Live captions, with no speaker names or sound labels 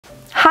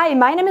Hi,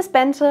 my name is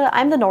Bente,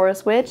 I'm the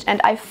Norse witch,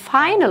 and I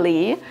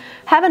finally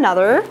have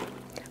another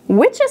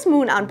Witch's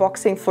Moon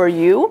unboxing for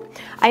you.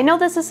 I know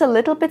this is a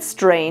little bit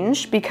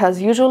strange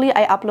because usually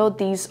I upload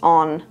these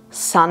on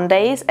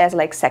Sundays as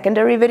like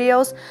secondary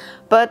videos,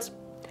 but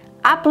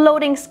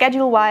uploading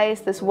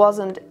schedule-wise this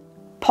wasn't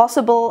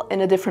possible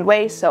in a different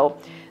way, so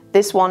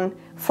this one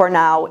for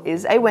now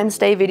is a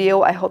Wednesday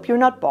video. I hope you're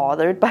not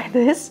bothered by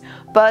this,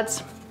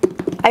 but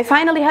I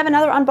finally have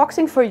another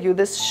unboxing for you.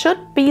 This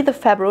should be the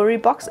February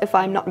box if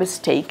I'm not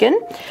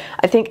mistaken.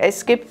 I think I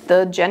skipped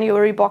the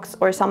January box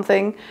or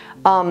something.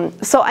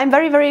 So I'm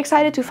very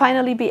excited to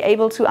finally be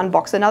able to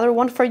unbox another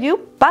one for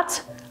you.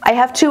 But I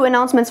have two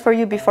announcements for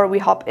you before we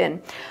hop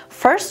in.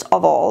 First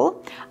of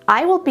all,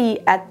 I will be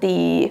at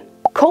the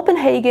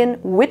Copenhagen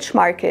Witch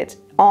Market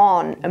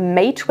on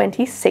May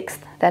 26th.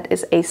 That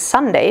is a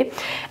Sunday,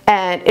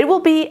 and it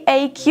will be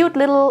a cute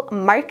little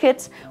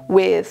market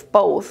with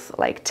both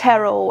like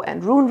tarot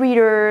and rune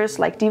readers,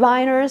 like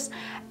diviners,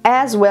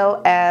 as well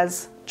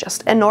as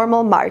just a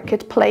normal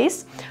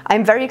marketplace.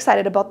 I'm very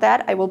excited about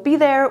that. I will be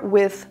there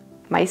with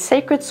my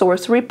sacred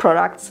sorcery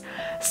products.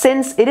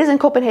 Since it is in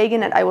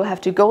Copenhagen and I will have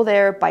to go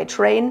there by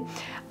train,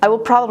 I will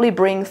probably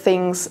bring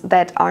things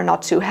that are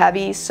not too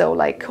heavy, so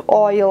like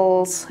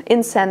oils,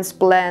 incense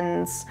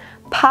blends,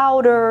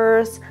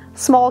 powders,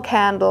 small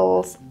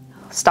candles,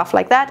 stuff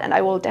like that, and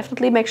I will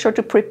definitely make sure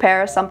to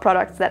prepare some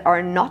products that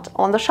are not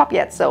on the shop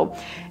yet. So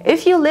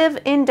if you live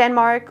in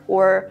Denmark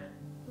or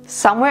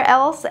somewhere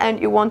else and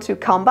you want to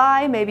come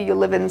by, maybe you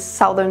live in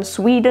southern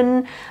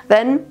Sweden,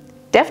 then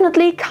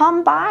definitely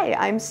come by.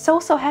 I'm so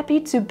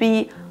happy to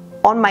be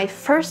on my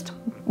first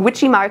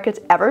witchy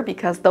market ever,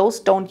 because those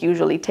don't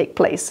usually take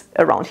place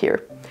around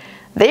here.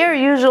 They're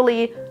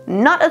usually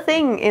not a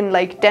thing in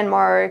like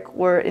Denmark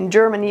or in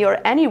Germany or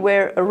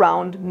anywhere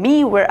around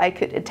me where I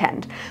could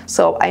attend.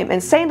 So I'm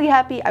insanely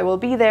happy. I will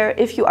be there.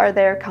 If you are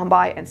there, come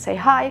by and say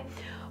hi.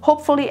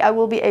 Hopefully I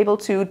will be able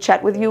to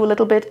chat with you a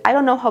little bit. I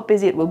don't know how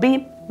busy it will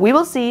be. We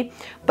will see.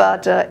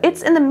 But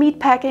it's in the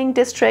meatpacking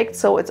district,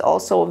 so it's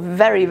also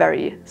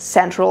very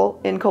central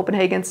in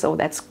Copenhagen. So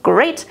that's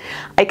great.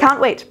 I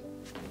can't wait.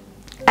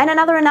 And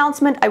another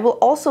announcement, I will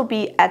also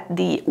be at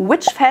the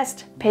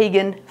Witchfest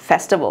Pagan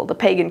Festival, the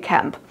Pagan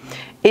Camp,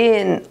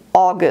 in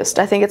August.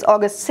 I think it's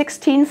August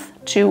 16th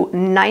to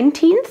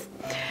 19th.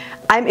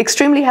 I'm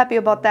extremely happy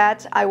about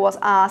that. I was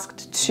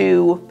asked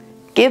to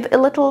give a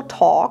little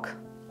talk,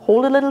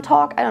 hold a little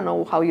talk, I don't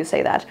know how you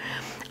say that.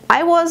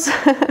 I was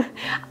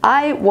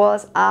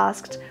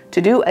asked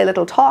to do a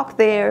little talk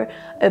there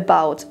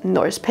about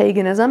Norse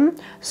paganism.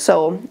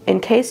 So in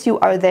case you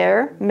are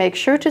there, make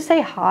sure to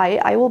say hi.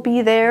 I will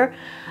be there,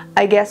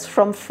 I guess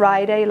from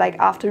Friday, like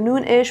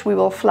afternoon-ish. We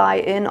will fly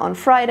in on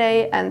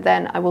Friday and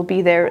then I will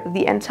be there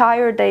the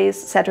entire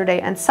days, Saturday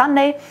and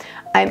Sunday.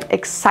 I'm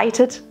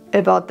excited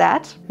about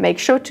that. Make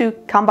sure to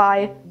come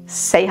by,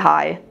 say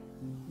hi.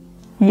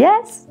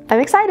 Yes, I'm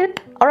excited.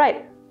 All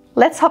right,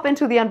 let's hop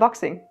into the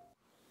unboxing.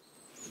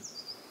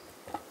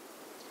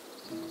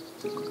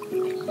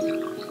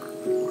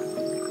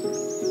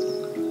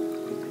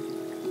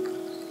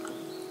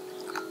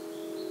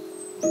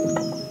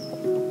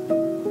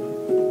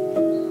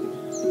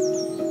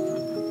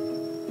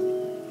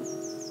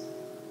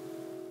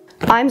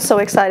 I'm so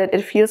excited.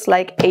 It feels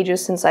like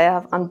ages since I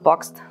have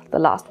unboxed the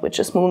last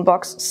Witch's Moon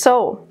box.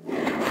 So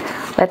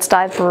let's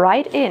dive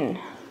right in.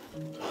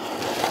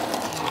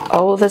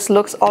 Oh, this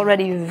looks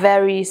already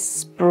very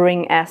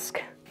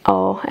spring-esque.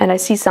 Oh, and I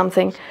see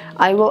something.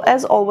 I will,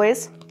 as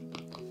always,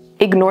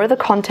 ignore the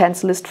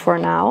contents list for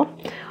now.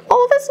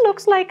 Oh, this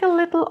looks like a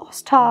little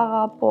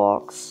Ostara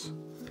box.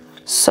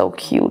 So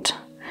cute.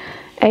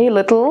 A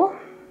little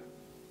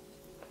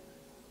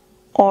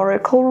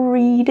oracle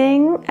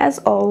reading, as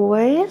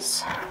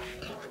always.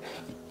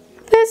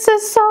 This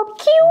is so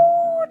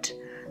cute!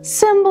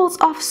 Symbols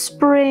of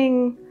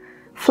spring.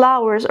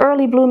 Flowers,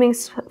 early blooming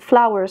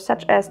flowers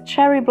such as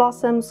cherry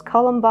blossoms,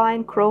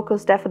 columbine,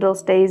 crocus,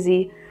 daffodils,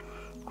 daisy,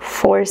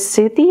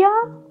 forsythia,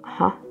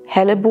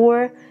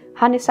 hellebore,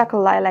 honeysuckle,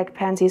 lilac,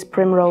 pansies,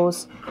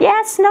 primrose.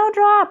 Yes,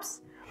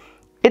 snowdrops!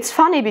 It's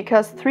funny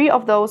because 3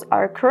 of those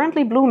are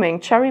currently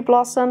blooming. Cherry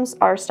blossoms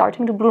are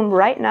starting to bloom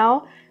right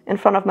now in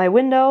front of my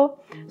window.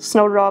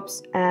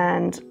 Snowdrops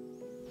and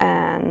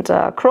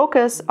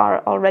crocus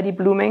are already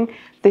blooming.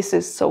 This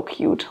is so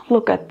cute.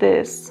 Look at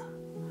this.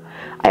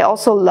 I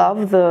also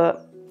love the,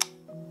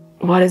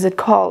 what is it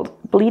called?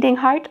 Bleeding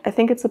heart? I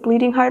think it's a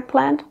bleeding heart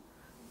plant.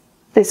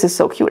 This is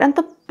so cute. And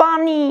the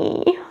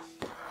bunny.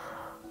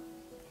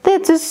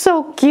 This is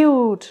so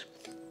cute.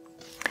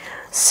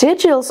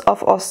 Sigils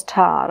of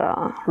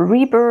Ostara.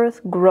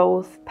 Rebirth,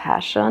 growth,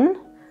 passion.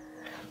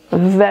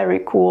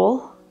 Very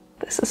cool.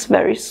 This is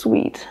very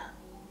sweet.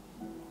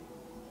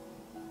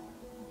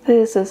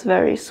 This is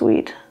very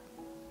sweet.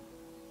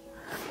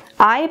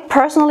 I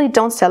personally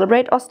don't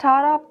celebrate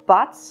Ostara,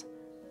 but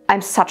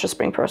I'm such a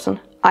spring person.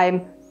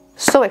 I'm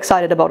so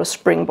excited about a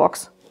spring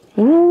box.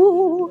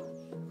 Ooh.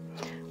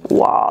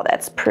 Wow,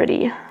 that's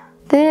pretty.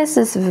 This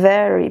is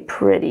very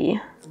pretty.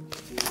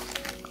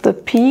 The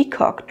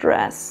peacock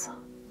dress.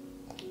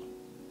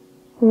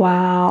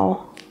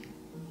 Wow.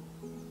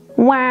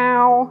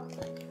 Wow.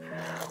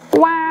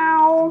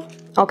 Wow.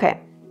 Okay.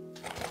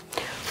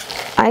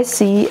 I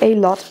see a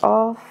lot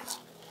of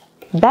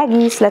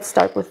baggies. Let's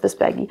start with this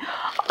baggie.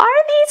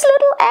 Are these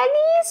little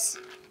eggies?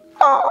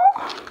 Oh.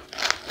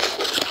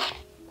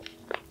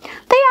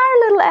 They are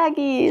little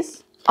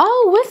eggies.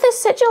 Oh, with the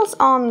sigils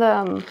on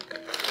them.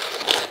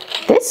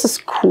 This is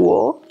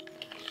cool.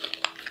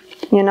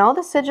 You know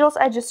the sigils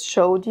I just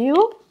showed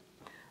you?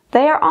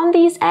 They are on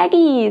these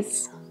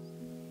eggies.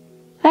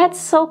 That's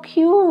so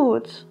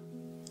cute.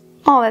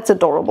 Oh, that's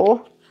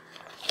adorable.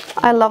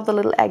 I love the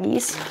little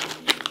eggies.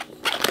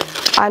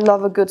 I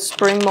love a good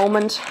spring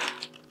moment.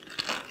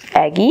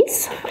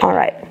 Eggies. All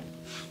right.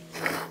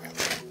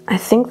 I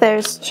think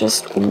there's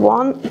just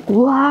one.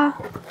 Wow.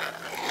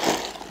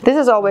 This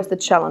is always the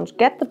challenge.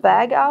 Get the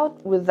bag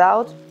out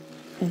without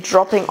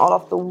dropping all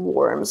of the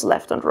worms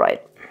left and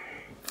right.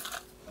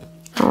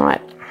 All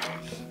right.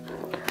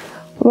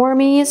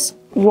 Wormies,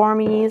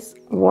 wormies,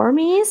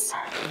 wormies.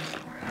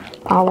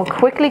 I will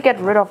quickly get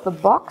rid of the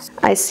box.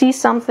 I see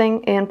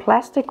something in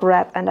plastic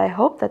wrap and I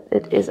hope that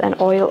it is an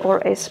oil or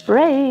a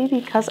spray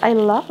because I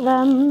love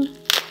them.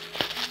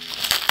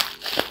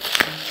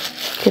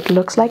 It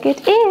looks like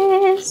it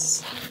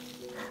is.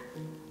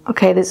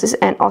 Okay, this is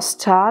an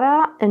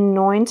Ostara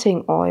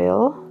anointing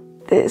oil.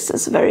 This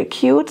is very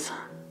cute.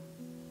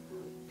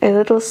 A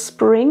little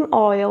spring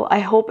oil. I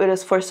hope it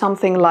is for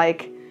something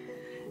like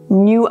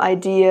new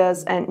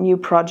ideas and new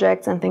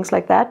projects and things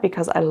like that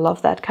because I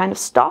love that kind of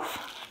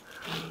stuff.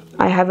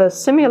 I have a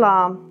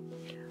similar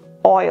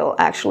oil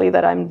actually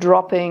that I'm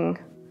dropping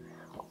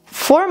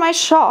for my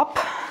shop.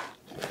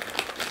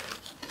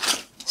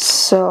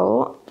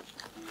 So,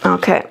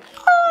 okay.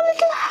 Oh,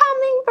 little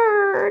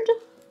hummingbird.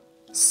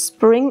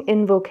 Spring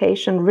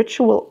Invocation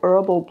Ritual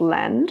Herbal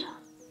Blend.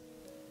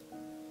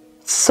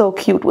 So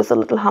cute with a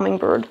little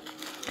hummingbird.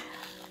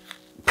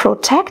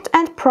 Protect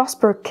and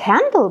Prosper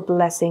Candle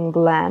Blessing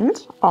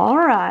Blend. All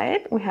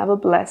right, we have a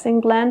blessing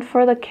blend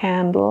for the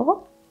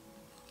candle.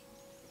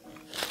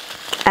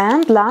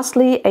 And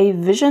lastly, a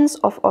Visions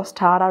of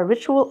Ostara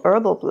Ritual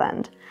Herbal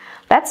Blend.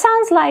 That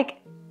sounds like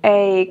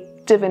a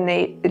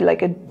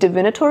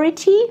divinatory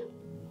tea.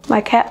 My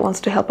cat wants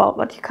to help out,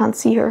 but you can't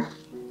see her.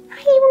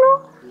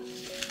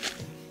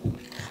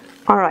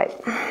 All right.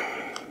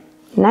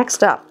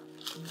 Next up,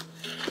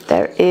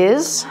 there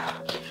is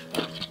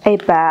a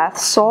bath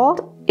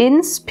salt,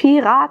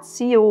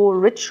 Inspiratio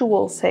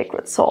Ritual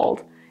Sacred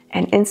Salt.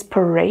 An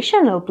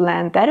inspirational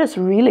blend. That is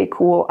really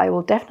cool. I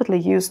will definitely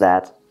use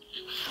that.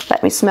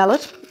 Let me smell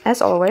it,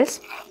 as always.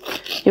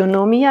 You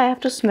know me, I have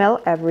to smell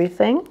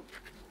everything.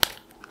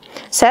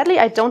 Sadly,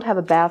 I don't have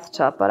a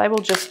bathtub, but I will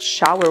just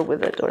shower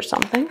with it or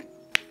something.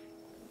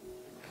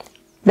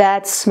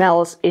 That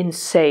smells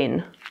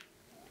insane.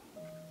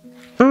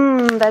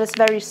 That is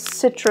very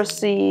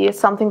citrusy,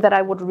 something that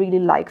I would really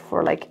like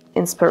for like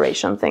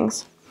inspiration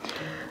things.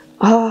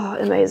 Oh,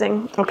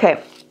 amazing.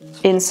 Okay,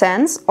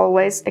 incense,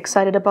 always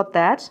excited about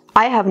that.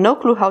 I have no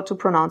clue how to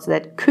pronounce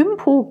that.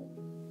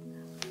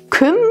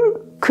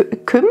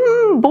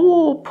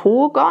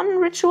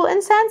 Kumbopogon ritual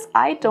incense?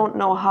 I don't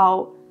know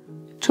how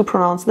to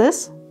pronounce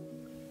this.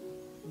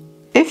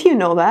 If you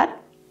know that,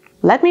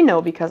 let me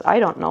know because I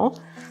don't know.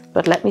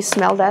 But let me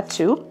smell that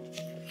too.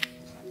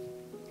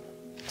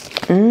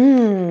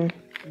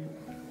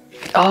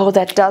 Oh,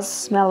 that does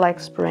smell like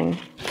spring.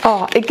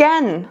 Oh,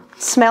 again,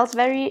 smells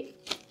very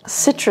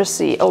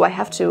citrusy. Oh,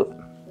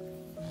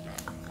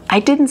 I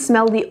didn't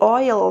smell the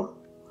oil.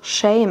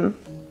 Shame.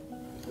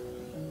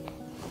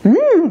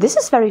 This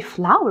is very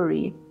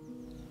flowery.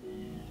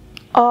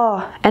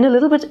 Oh, and a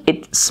little bit,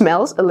 it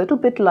smells a little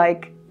bit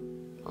like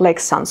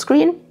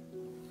sunscreen.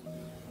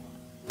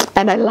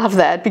 And I love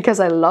that because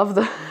I love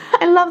the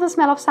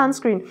smell of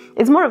sunscreen.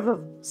 It's more of a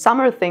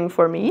summer thing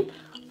for me,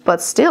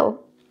 but still.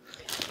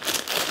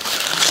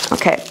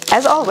 Okay,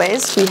 as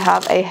always, we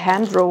have a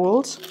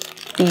hand-rolled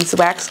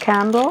beeswax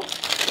candle.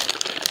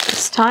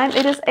 This time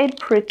it is a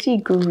pretty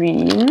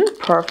green,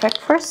 perfect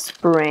for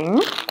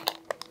spring.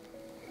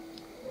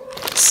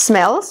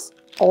 Smells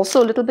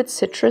also a little bit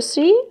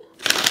citrusy.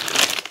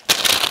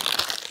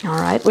 All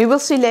right, we will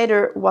see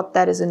later what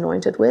that is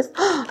anointed with.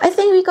 I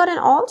think we got an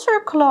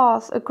altar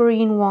cloth, a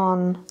green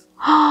one.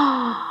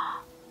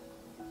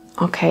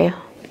 Okay,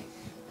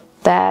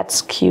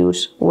 that's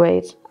cute.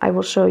 Wait, I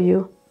will show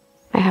you.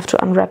 I have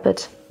to unwrap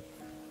it.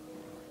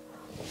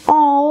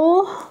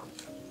 Oh,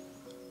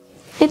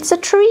 it's a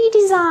tree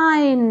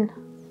design.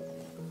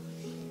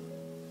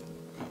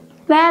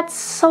 That's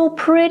so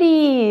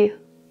pretty.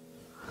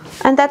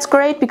 And that's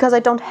great because I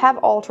don't have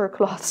altar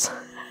cloths.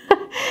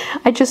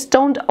 I just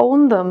don't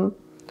own them.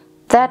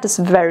 That is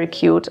very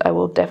cute. I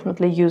will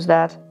definitely use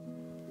that.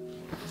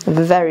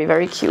 Very,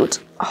 very cute.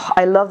 Oh,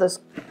 I love this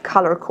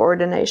color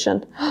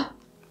coordination.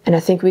 And I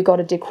think we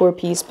got a decor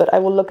piece, but I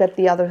will look at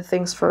the other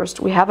things first.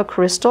 We have a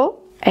crystal,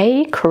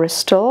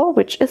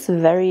 which is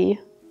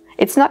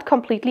it's not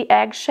completely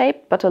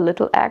egg-shaped, but a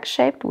little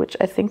egg-shaped, which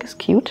I think is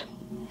cute.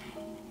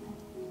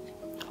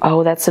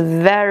 Oh, that's a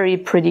very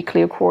pretty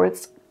clear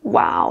quartz.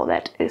 Wow,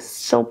 that is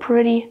so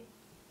pretty.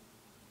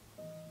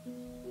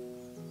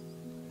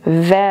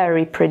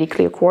 Very pretty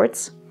clear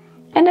quartz.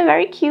 And a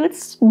very cute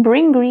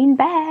spring green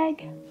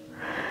bag.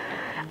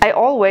 I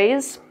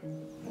always,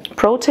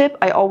 pro tip,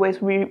 I always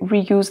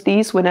reuse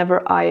these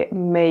whenever I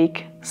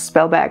make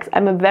spell bags.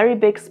 I'm a very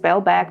big spell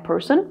bag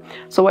person,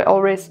 so I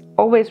always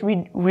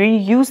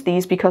reuse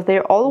these because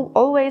they're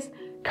always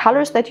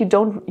colors that you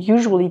don't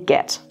usually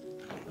get.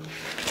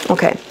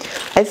 Okay,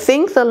 I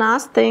think the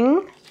last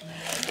thing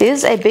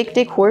is a big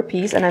decor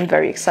piece, and I'm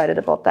very excited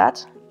about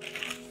that.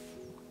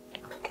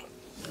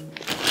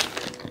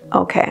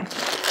 Okay.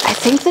 I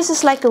think this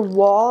is like a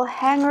wall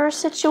hanger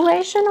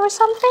situation or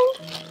something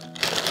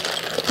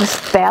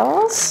with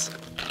bells.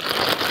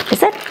 Is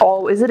that,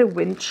 oh, is it a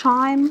wind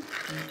chime?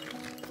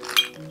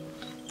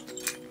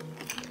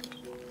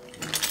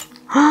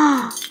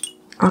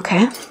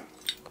 Okay.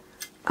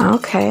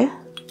 Okay.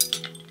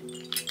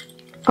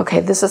 Okay,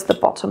 this is the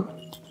bottom.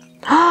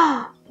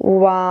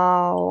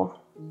 Wow.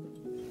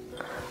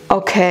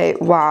 Okay,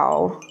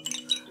 wow.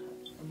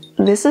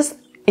 This is,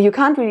 you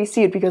can't really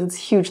see it because it's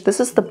huge. This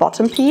is the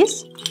bottom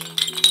piece.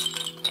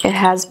 It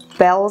has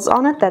bells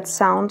on it that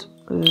sound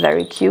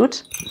very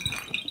cute.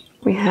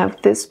 We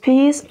have this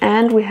piece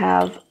and we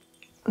have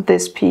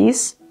this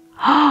piece.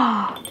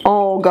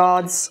 Oh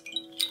gods.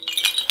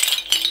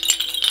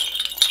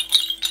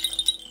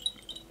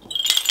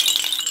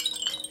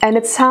 And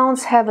it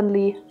sounds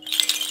heavenly.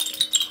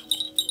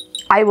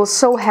 I will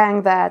so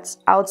hang that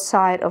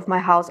outside of my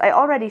house. I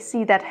already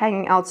see that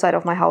hanging outside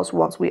of my house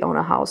once we own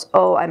a house.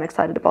 Oh, I'm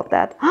excited about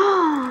that.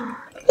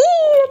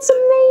 It's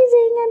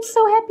amazing. I'm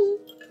so happy.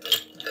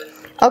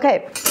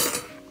 Okay,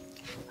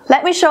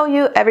 let me show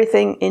you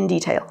everything in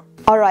detail.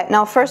 All right,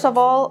 now first of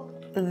all,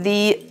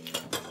 the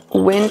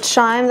wind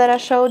chime that I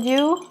showed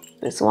you,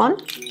 this one.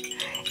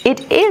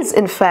 It is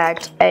in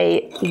fact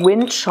a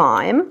wind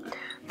chime,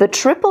 the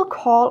triple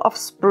call of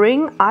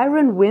spring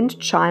iron wind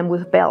chime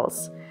with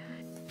bells.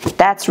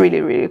 That's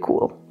really, really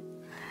cool.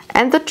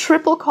 And the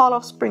triple call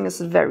of spring is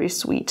very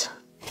sweet.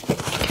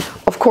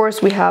 Of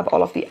course, we have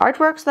all of the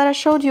artworks that I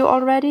showed you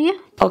already.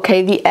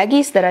 Okay, the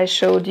eggies that I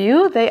showed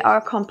you, they are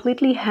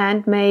completely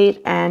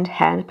handmade and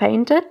hand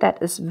painted.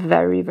 That is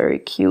very, very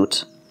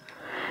cute.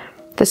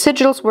 The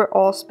sigils were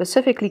all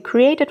specifically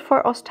created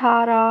for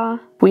Ostara.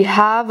 We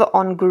have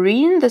on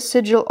green the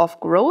sigil of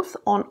growth,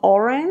 on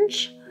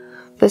orange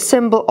the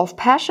symbol of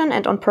passion,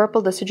 and on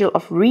purple the sigil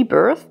of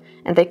rebirth.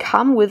 And they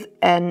come with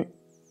an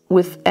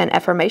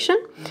affirmation.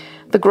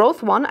 The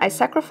growth one, I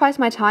sacrifice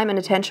my time and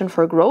attention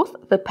for growth.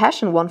 The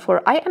passion one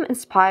for I am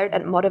inspired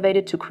and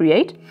motivated to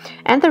create.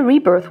 And the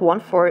rebirth one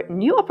for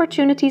new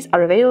opportunities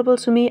are available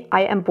to me.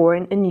 I am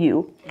born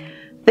anew.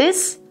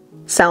 This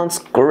sounds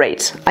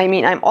great. I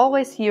mean, I'm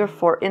always here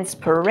for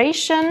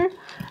inspiration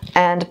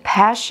and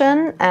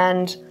passion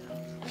and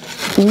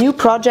new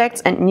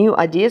projects and new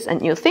ideas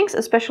and new things,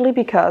 especially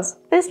because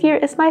this year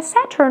is my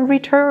Saturn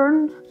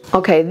return.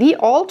 Okay, the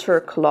altar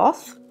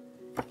cloth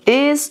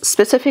is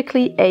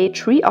specifically a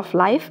Tree of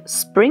Life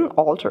spring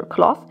altar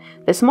cloth.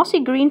 This mossy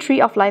green Tree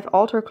of Life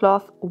altar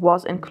cloth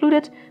was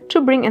included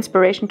to bring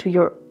inspiration to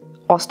your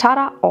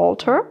Ostara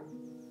altar.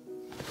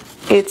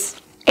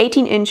 It's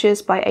 18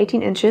 inches by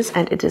 18 inches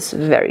and it is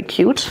very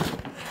cute.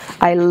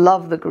 I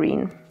love the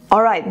green.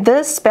 Alright,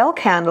 the spell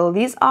candle,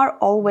 these are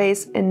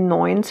always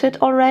anointed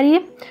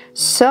already.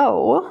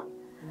 So,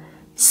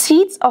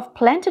 Seeds of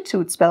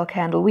Plentitude spell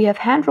candle. We have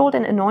hand rolled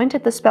and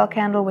anointed the spell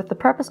candle with the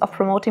purpose of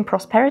promoting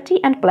prosperity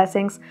and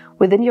blessings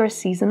within your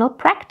seasonal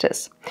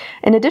practice.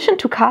 In addition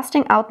to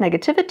casting out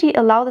negativity,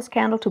 allow this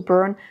candle to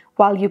burn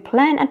while you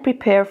plan and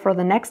prepare for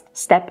the next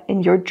step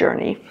in your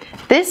journey.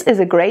 This is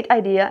a great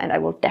idea and I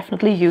will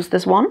definitely use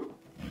this one.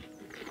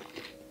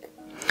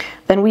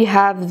 Then we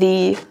have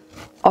the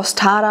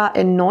Ostara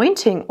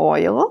anointing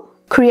oil.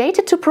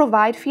 Created to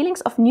provide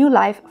feelings of new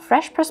life,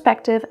 fresh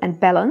perspective and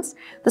balance,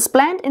 this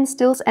blend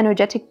instills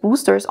energetic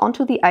boosters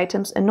onto the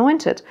items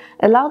anointed.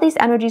 Allow these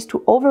energies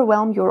to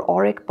overwhelm your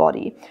auric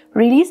body.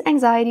 Release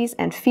anxieties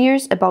and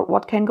fears about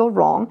what can go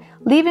wrong,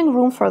 leaving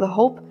room for the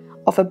hope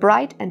of a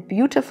bright and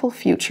beautiful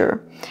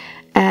future.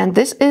 And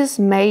this is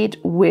made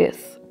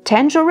with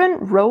tangerine,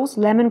 rose,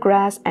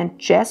 lemongrass and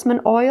jasmine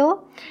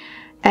oil.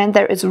 And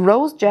there is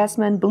rose,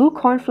 jasmine, blue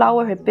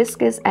cornflower,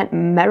 hibiscus and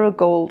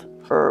marigold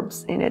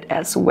herbs in it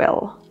as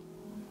well.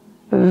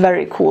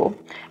 Very cool.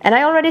 And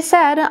I already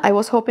said I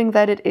was hoping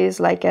that it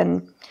is like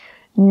a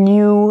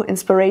new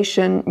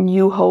inspiration,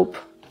 new hope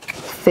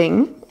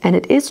thing. And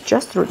it is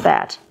just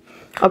that.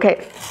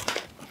 Okay,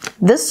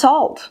 the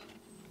salt.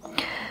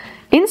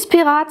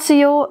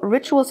 Inspiratio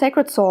Ritual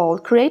Sacred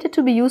Salt. Created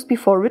to be used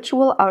before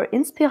ritual, our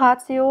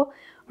Inspiratio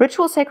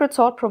Ritual Sacred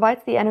Salt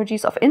provides the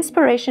energies of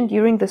inspiration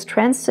during this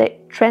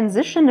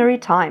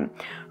transitionary time.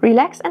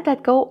 Relax and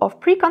let go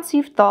of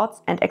preconceived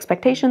thoughts and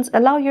expectations.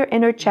 Allow your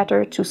inner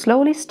chatter to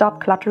slowly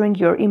stop cluttering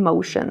your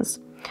emotions.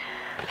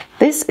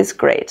 This is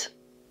great.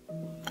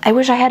 I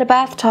wish I had a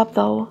bathtub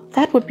though.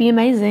 That would be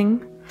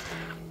amazing.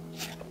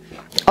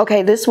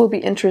 Okay, this will be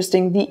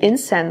interesting. The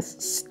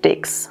incense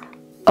sticks.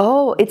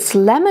 Oh, it's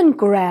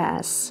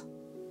lemongrass.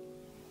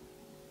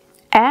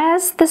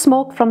 As the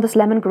smoke from this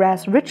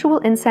lemongrass ritual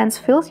incense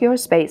fills your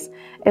space,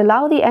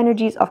 allow the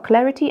energies of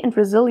clarity and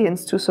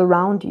resilience to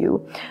surround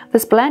you.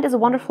 This blend is a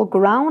wonderful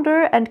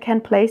grounder and can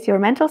place your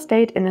mental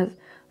state in a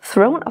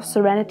throne of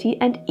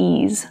serenity and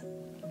ease.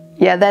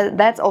 Yeah,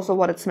 that's also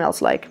what it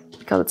smells like,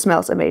 because it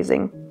smells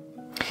amazing.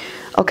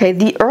 Okay,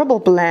 the herbal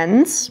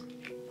blends.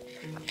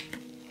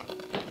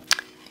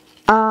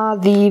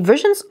 The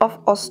Visions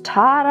of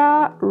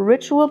Ostara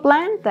ritual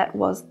blend, that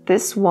was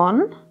this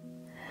one.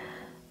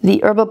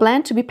 The herbal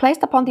blend to be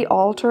placed upon the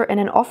altar in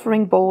an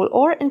offering bowl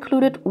or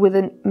included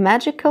within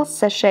magical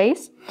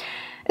sachets,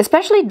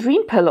 especially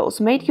dream pillows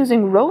made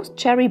using rose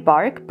cherry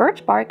bark,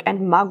 birch bark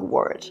and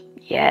mugwort.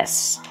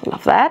 Yes,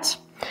 love that.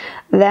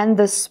 Then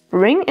the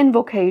Spring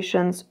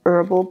Invocations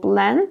herbal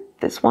blend,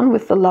 this one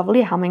with the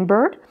lovely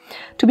hummingbird,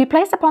 to be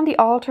placed upon the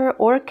altar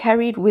or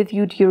carried with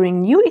you during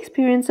new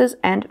experiences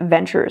and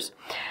ventures.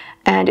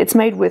 And it's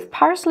made with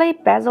parsley,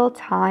 basil,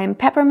 thyme,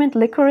 peppermint,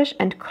 licorice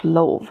and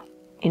clove.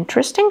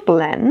 Interesting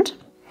blend.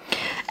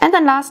 And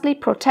then lastly,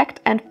 Protect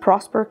and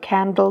Prosper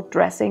Candle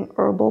Dressing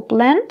Herbal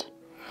Blend.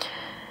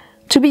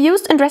 To be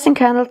used in dressing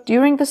candles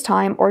during this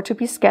time or to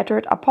be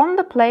scattered upon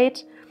the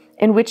plate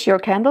in which your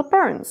candle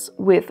burns,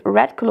 with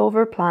red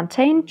clover,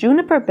 plantain,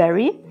 juniper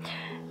berry,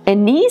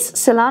 anise,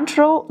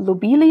 cilantro,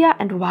 lobelia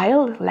and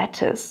wild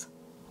lettuce.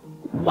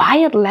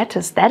 Wild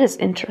lettuce, that is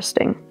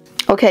interesting.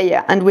 Okay,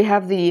 yeah, and we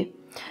have the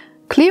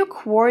clear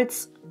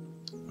quartz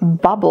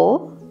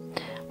bubble.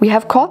 We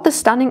have called the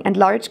stunning and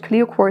large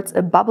clear quartz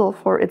a bubble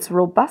for its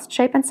robust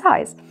shape and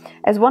size.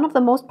 As one of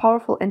the most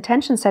powerful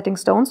intention-setting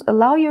stones,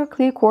 allow your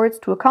clear quartz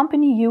to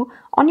accompany you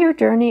on your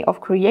journey of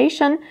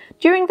creation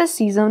during the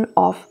season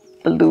of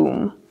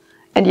bloom.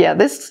 And yeah,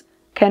 this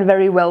can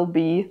very well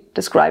be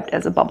described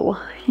as a bubble.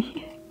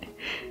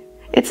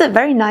 It's a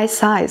very nice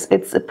size.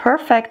 It's a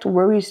perfect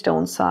worry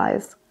stone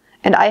size.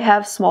 And I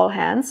have small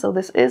hands, so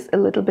this is a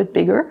little bit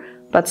bigger,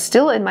 but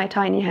still in my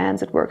tiny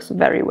hands it works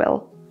very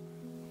well.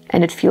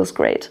 And it feels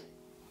great.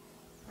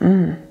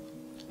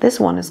 This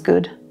one is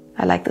good.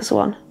 I like this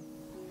one.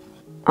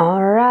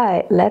 All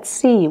right, let's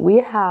see. We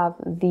have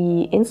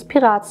the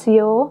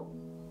Inspiratio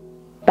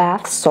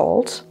bath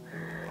salt.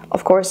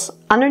 Of course,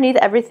 underneath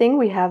everything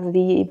we have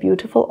the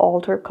beautiful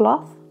altar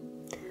cloth,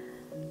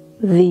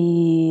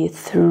 the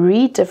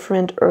 3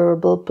 different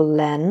herbal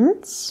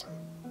blends,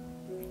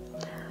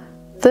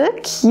 the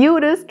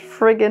cutest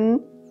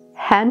friggin'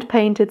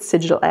 hand-painted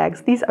sigil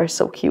eggs. These are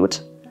so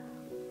cute.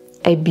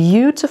 A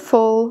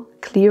beautiful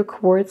clear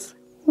quartz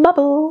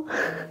bubble.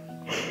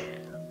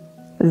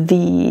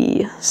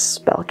 The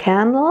spell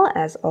candle,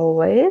 as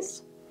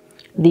always.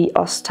 The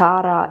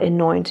Ostara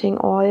anointing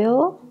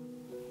oil.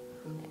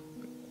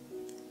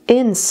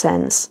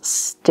 Incense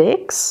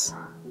sticks.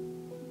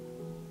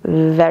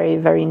 Very,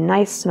 very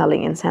nice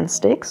smelling incense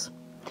sticks.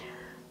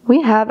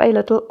 We have a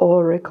little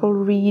oracle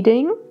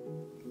reading.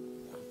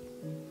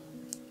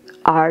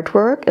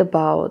 Artwork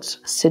about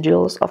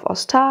sigils of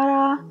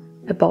Ostara,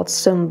 about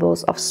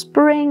symbols of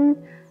spring,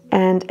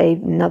 and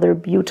another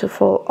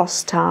beautiful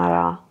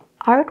Ostara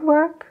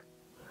artwork.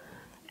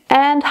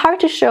 And hard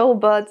to show,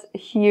 but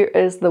here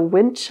is the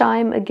wind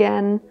chime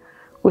again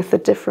with the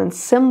different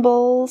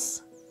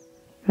symbols.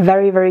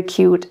 Very, very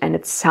cute, and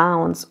it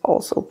sounds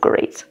also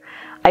great.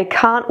 I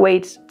can't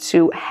wait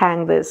to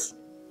hang this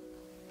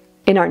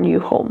in our new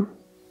home.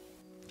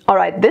 All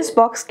right, this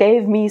box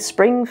gave me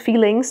spring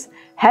feelings,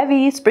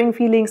 heavy spring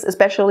feelings,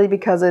 especially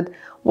because it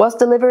was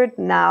delivered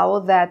now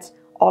that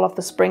all of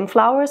the spring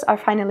flowers are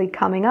finally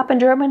coming up in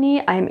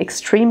Germany. I'm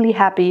extremely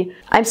happy.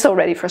 I'm so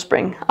ready for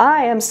spring.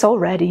 I am so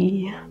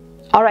ready.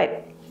 All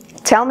right,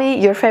 tell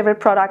me your favorite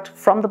product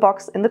from the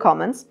box in the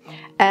comments.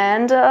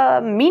 And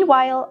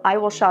meanwhile, I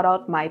will shout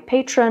out my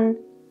Patreon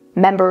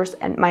members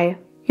and my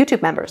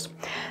YouTube members.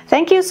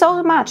 Thank you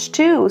so much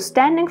to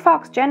Standing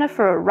Fox,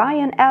 Jennifer,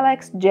 Ryan,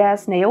 Alex,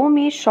 Jazz,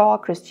 Naomi, Shaw,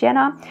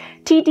 Christiana,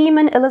 T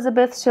Demon,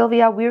 Elizabeth,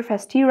 Sylvia,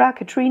 Weirfestira,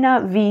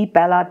 Katrina, V,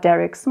 Bella,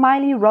 Derek,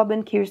 Smiley,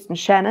 Robin, Kirsten,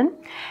 Shannon,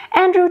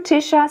 Andrew,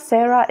 Tisha,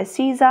 Sarah,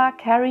 Aziza,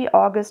 Carrie,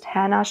 August,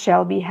 Hannah,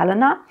 Shelby,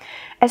 Helena,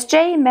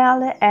 SJ,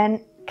 Merle, and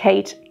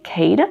Kate,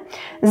 Cade,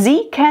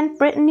 Z, Kent,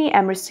 Brittany,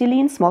 Emery,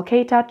 Celine,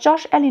 Smolkata,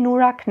 Josh,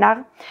 Elinora,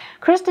 Knarr,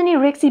 Christine,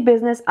 Rixie,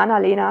 Business,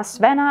 Annalena,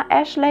 Svenna,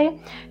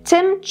 Ashley,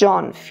 Tim,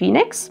 John,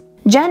 Phoenix,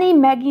 Jenny,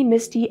 Maggie,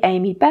 Misty,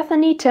 Amy,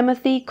 Bethany,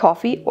 Timothy,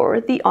 Coffee,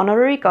 or the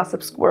honorary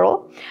Gossip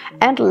Squirrel,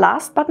 and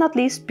last but not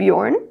least,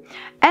 Bjorn.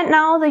 And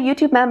now the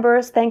YouTube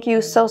members, thank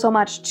you so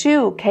much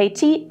to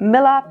KT,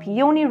 Milla,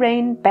 Peony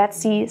Rain,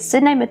 Betsy,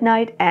 Sydney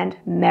Midnight, and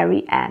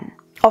Mary Ann.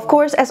 Of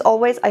course, as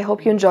always, I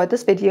hope you enjoyed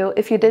this video.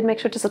 If you did, make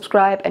sure to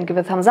subscribe and give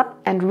a thumbs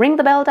up and ring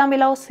the bell down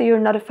below so you're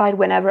notified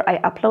whenever I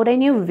upload a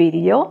new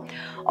video.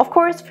 Of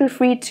course, feel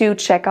free to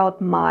check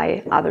out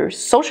my other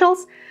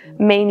socials,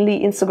 mainly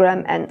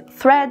Instagram and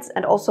Threads,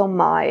 and also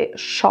my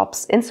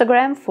shop's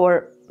Instagram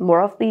for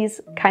more of these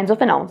kinds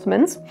of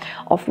announcements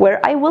of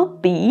where I will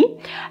be.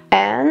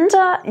 And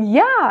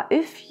yeah,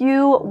 if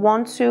you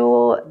want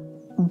to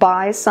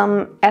buy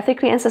some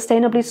ethically and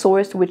sustainably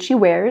sourced witchy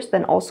wares,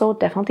 then also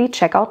definitely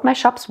check out my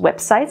shop's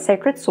website,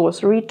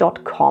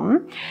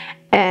 sacredsorcery.com.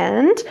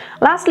 And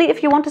lastly,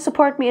 if you want to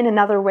support me in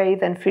another way,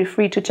 then feel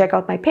free to check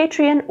out my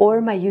Patreon or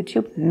my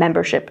YouTube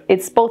membership.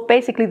 It's both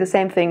basically the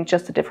same thing,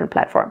 just a different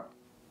platform.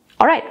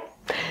 All right,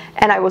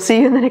 and I will see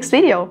you in the next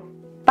video.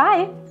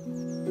 Bye!